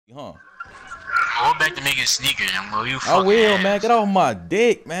Huh? Go back to making sneakers, bro. You I will, ass. man. Get off my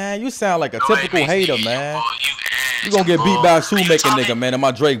dick, man. You sound like a typical hater, man. Boy, You gonna get beat by a shoemaker, nigga, man. In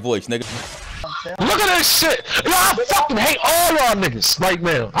my Drake voice, nigga. Look at this shit. Yo, I fucking hate all y'all niggas right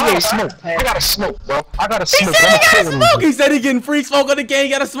now. I gotta smoke. I gotta smoke, bro. I gotta smoke. He said he gotta smoke. He said he getting free smoke on the game.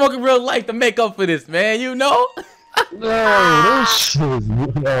 He gotta smoke in real life to make up for this, man. You know? No, this shit is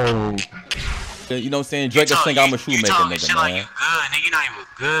no. You know what I'm saying? Drake will think I'm a shoemaker, nigga, man. Like you good, nigga. You not even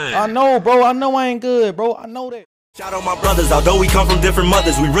good. I know, bro. I know I ain't good, bro. I know that. Shout out my brothers, although we come from different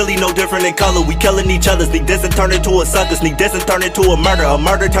mothers, we really no different in color. We killing each other, sneak this and turn into a sucker, sneak this and turn into a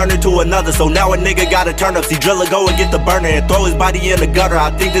murder turn into another. So now a nigga gotta turn up, see driller go and get the burner and throw his body in the gutter.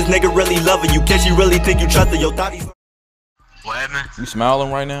 I think this nigga really love her, you can she really think you trust her? Yo, thought he's... What happened? You smiling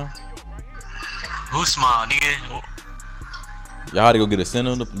right now? Who smile, nigga? Y'all had to go get a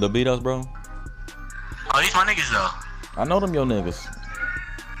center to beat us, bro? Oh, these my niggas though. I know them your niggas.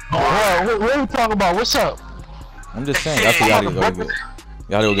 Oh, what are you talking about? What's up? I'm just saying, that's what y'all to go get.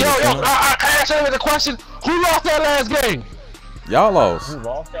 Y'all to go get a center? I asked you the question. Who lost that last game? Y'all lost. Who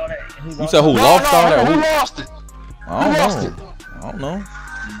lost all that? You said who lost all that? Who lost it? I don't know.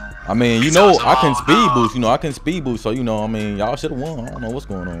 I mean, you know, I can speed boost. You know, I can speed boost. So, you know, I mean, y'all should have won. I don't know what's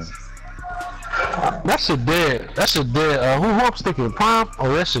going on. That shit dead. That shit dead. Who I'm sticking? Prime?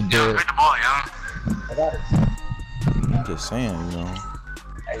 Oh, that shit dead. Get the ball, young. I'm just saying, you know.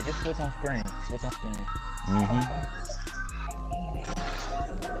 Hey, just switch on screen. Switch on screen. Oh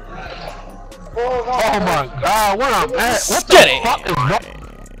my god, what I'm at? What the fuck is that?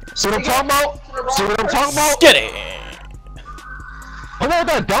 See what I'm talking about? See what I'm talking about? Get it! What about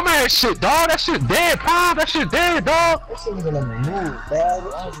that dumbass shit, dog? That shit dead, Prime. That shit dead, dog. That shit was gonna move, dog.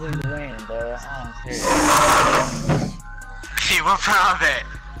 I was going to win, dog. I don't care. Hey, what Proud at?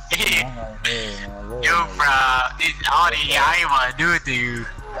 Yo, Proud. I ain't wanna do it to you.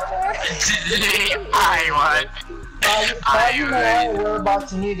 I ain't want. I ain't worried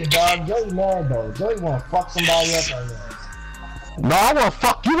about you neither, dog. Joey mad though. Joey wanna fuck somebody up right now. No, I wanna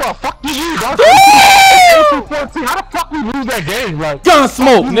fuck you up. Fuck you, dog. 14. How the fuck we lose that game? Like gun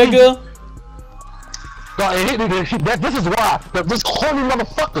smoke, nigga. This is why. This corny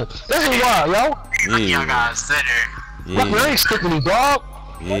motherfucker. This is why, yo. Yeah. Y'all got a center. Yeah. You ain't sticking me, dog.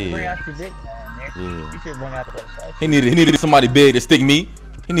 Yeah. Yeah. He needed somebody big to stick me.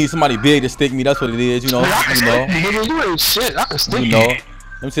 He needs somebody big to stick me. That's what it is, you know. You know. Nigga, you ain't shit. I can stick you. Know.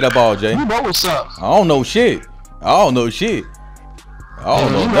 Let me see that ball, Jay. You know what's up. I don't know shit. I don't know shit. I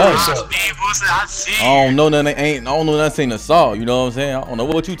don't know nothing. I don't know nothing. I don't know nothing. Ain't assault. You know what I'm saying? I don't know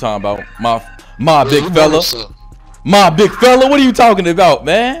what you talking about. My big fella. My big fella. What are you talking about,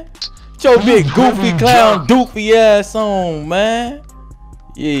 man? Your big goofy clown doofy ass on, man.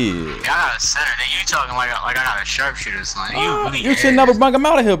 Yeah. I got a center. You talking like I got a sharpshooter or something. You should never bring him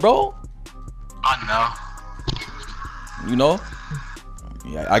out of here, bro. I know. You know?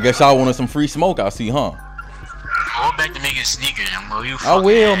 Yeah, I guess y'all wanted some free smoke. I see, huh? Go back to making sneakers, bro. I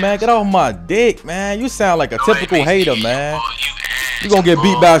will, man. Get off my dick, man. You sound like a typical hater, man. You gonna get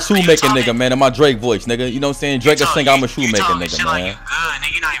beat by a shoemaker, nigga, man. In my Drake voice, nigga. You know what I'm saying? Drake will think I'm a shoemaker, nigga, man. You good,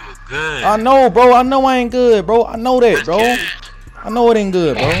 nigga. You not even good. I know, bro. I know I ain't good, bro. I know that, bro. I know it ain't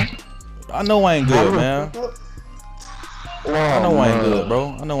good, bro. I know I ain't good, man. I know I ain't good,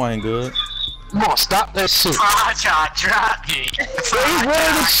 bro. I know I ain't good. Come on, stop that shit. Drop me. He's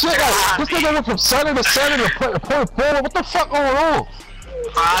wearing this shit like this nigga went from center to center to point forward. What the fuck going on?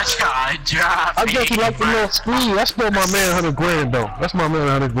 Drop I guess you like the little screen. That's still my man 100 grand though. That's my man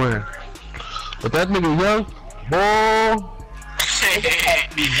 100 grand. But that nigga young, boy.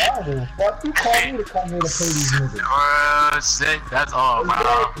 Fuck you call me to come here to pay these niggas. Sick. That's all, bro.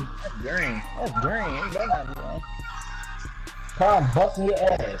 That's green. That's green. Ain't got nothing, man. Come busting your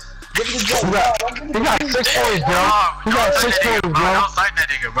ass. Give me the joke, He got 6 points, bro. He got 6 points, bro. Don't like that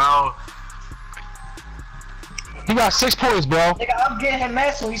nigga, bro. He got 6 points, bro. Nigga, I'm getting him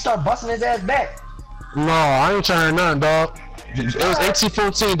mad when he start busting his ass back. No, I ain't trying nothing, dog. It was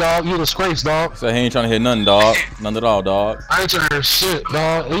 18-14, dog. You a disgrace, dog. So he ain't trying to hit nothing, dog. None at all, dog. I ain't trying to hear shit,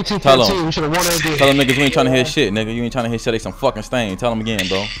 dog. 18-14, we should have won that game. Tell them niggas you ain't trying to hit shit, nigga. You ain't trying to hit shit. They some fucking stain. Tell them again,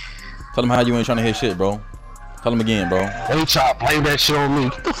 bro. Tell them how you ain't trying to hit shit, bro. Tell them again, bro. They try to blame that shit on me.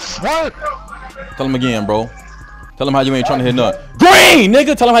 What? Tell them again, bro. Tell them how you ain't trying to hit nothing. Green,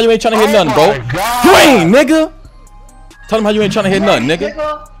 nigga. Tell them how you ain't trying to hit nothing, bro. Green, nigga. Tell them how you ain't trying to hit nothing, nigga.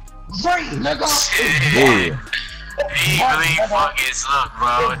 Green, nigga. Yeah. He really fucking suck,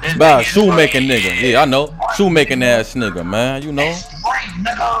 bro. By shoemaking nigga. Yeah, I know. Shoemaking ass nigga, man. You know. Grind,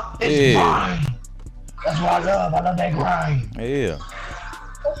 nigga. It's grind. That's what I love. I love that grind. Yeah.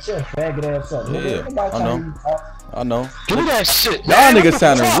 Shut your faggot ass up, nigga. Yeah. I know. I know. Give me that shit. Y'all niggas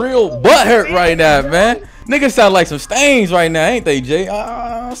sounding real butthurt right now, man. Niggas sound like some stains right now, ain't they, Jay?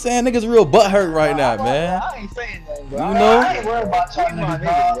 I'm saying niggas real butthurt right now, man. I ain't saying that, bro. You know? I ain't worried about y'all niggas, bro.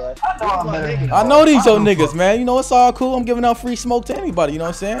 I know I'm better than I know these your niggas, man. You know, it's all cool. I'm giving out free smoke to anybody, you know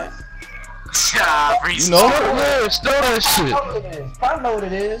what I'm saying? You know? Still that shit. I know what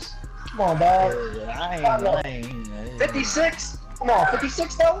it is. Come on, dog. I ain't. 56? Come on,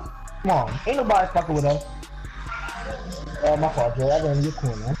 56 though? Come on, ain't nobody fucking with us. My fault, Joe. I ran in your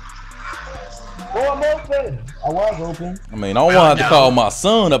corner. Oh, I'm open. I was open. I mean, I don't want to have to call my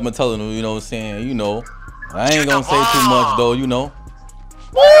son up and tell him, you know what I'm saying? You know, I ain't gonna say too much though, you know.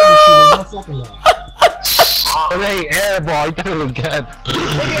 It ain't airball. You gotta look at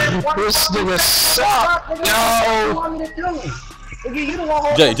this nigga suck.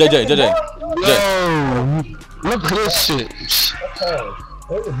 Jay. Yo, look at this shit.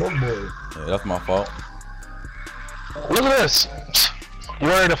 Yeah, that's my fault. Look at this.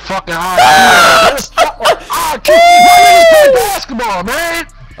 Where the fucking why niggas play basketball, man?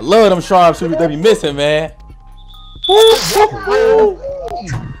 I love them sharp shooters they be missing, man.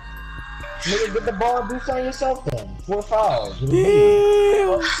 Nigga, get the ball and do something yourself then. 4 fouls.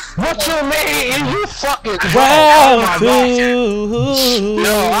 Yeah. What you mean? You fucking Wow,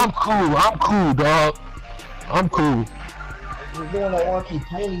 Yo, I'm cool, dog. I'm cool. You're doing that one keep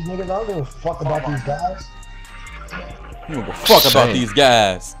playing these niggas. I don't give a fuck about these guys. You don't give a fuck about these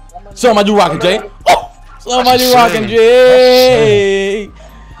guys. Somebody you rockin', Jay. Oh, somebody you rockin', Jay.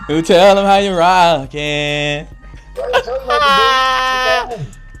 Who tell them how you rockin'?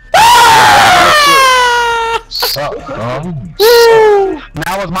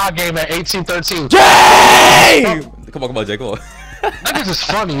 Now it's my game at 18-13. Jay! Come on, Jay, come on. Niggas is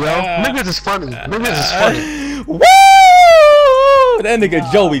funny, yo. Niggas is funny. Woo! That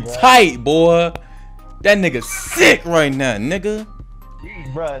nigga Joey tight, boy. That nigga sick right now, nigga.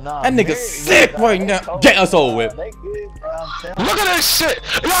 Bruh, nah, that nigga sick right now. Get us over with. Look at this shit.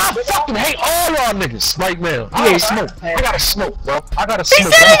 Yo, I fucking hate all y'all niggas right now. I gotta smoke, bro. I gotta smoke.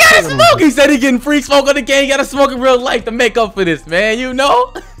 He said he gotta smoke. He said he getting free smoke on the game. He gotta smoke in real life to make up for this, man. You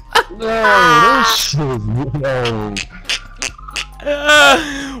know? No, this shit, no.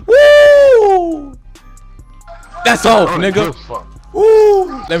 Woo! That's all, nigga. Woo!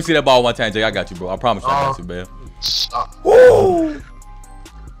 Let me see that ball one time, Jay. I got you, bro. I promise you, I got you, man. Woo!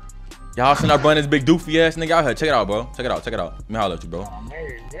 Y'all should not run this big doofy ass nigga out here. Check it out, bro. Check it out. Let me holler at you, bro.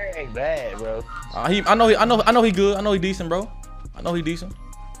 That ain't bad, bro. I know he good. I know he decent, bro. I know he decent.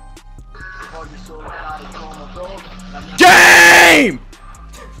 Game!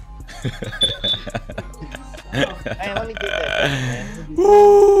 Hey, let me get that, man.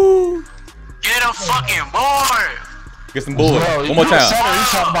 Woo! Get a fucking board! Get some boys. One more time.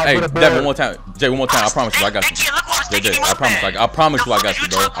 Hey, Devin, one more time. Jay, one more time. I promise you, I got you. Jay, I promise you, I got you,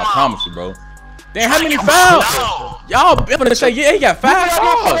 bro. I promise you, bro. Damn, how many fouls? Y'all gonna say, yeah, he got 5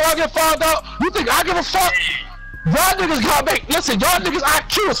 fouls. I get fouled out. You think I give a fuck? Y'all niggas gotta make. Listen, y'all niggas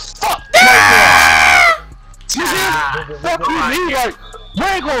IQ as fuck. You see? Fuck you, me. Like,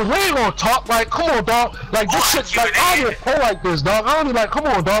 we ain't gonna talk. Like, come on, dog. Like, this shit. Like, I don't even play like this, dog. I don't even like. Come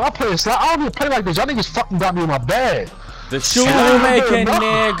on, dog. I play slide. I don't even play like this. Y'all niggas fucking got me in my bag. The shoemaking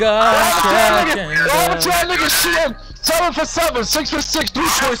nigga. Y'all niggas shooting 7 for 7, 6 for 6, 3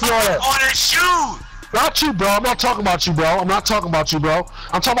 points and all that. On the shoot! Not you, bro. I'm not talking about you, bro. I'm not talking about you, bro.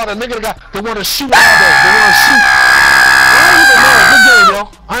 I'm talking about a nigga that want to shoot all day. They want to shoot. I ain't even mad. Good game, yo.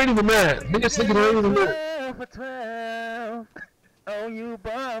 I ain't even mad. Niggas thinking they ain't even mad. 12 for 12. Oh, you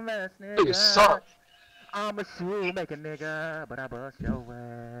bum ass nigga. Niggas suck. I'm a shoemaker nigga, but I bust your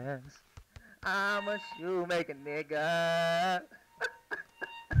ass. I'm a shoemaker nigga.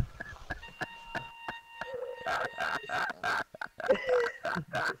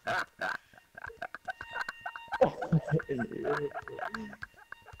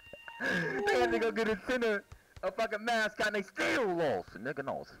 They had to go get a center, a fucking mascot, and they still lost. Nigga,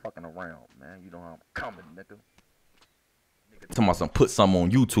 no, it's fucking around, man. You know how I'm coming, nigga. Talking about some put some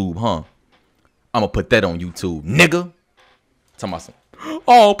on YouTube, huh? I'ma put that on YouTube, nigga. Talking about some,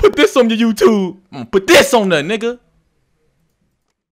 oh, put this on your YouTube. I'm gonna put this on there, nigga.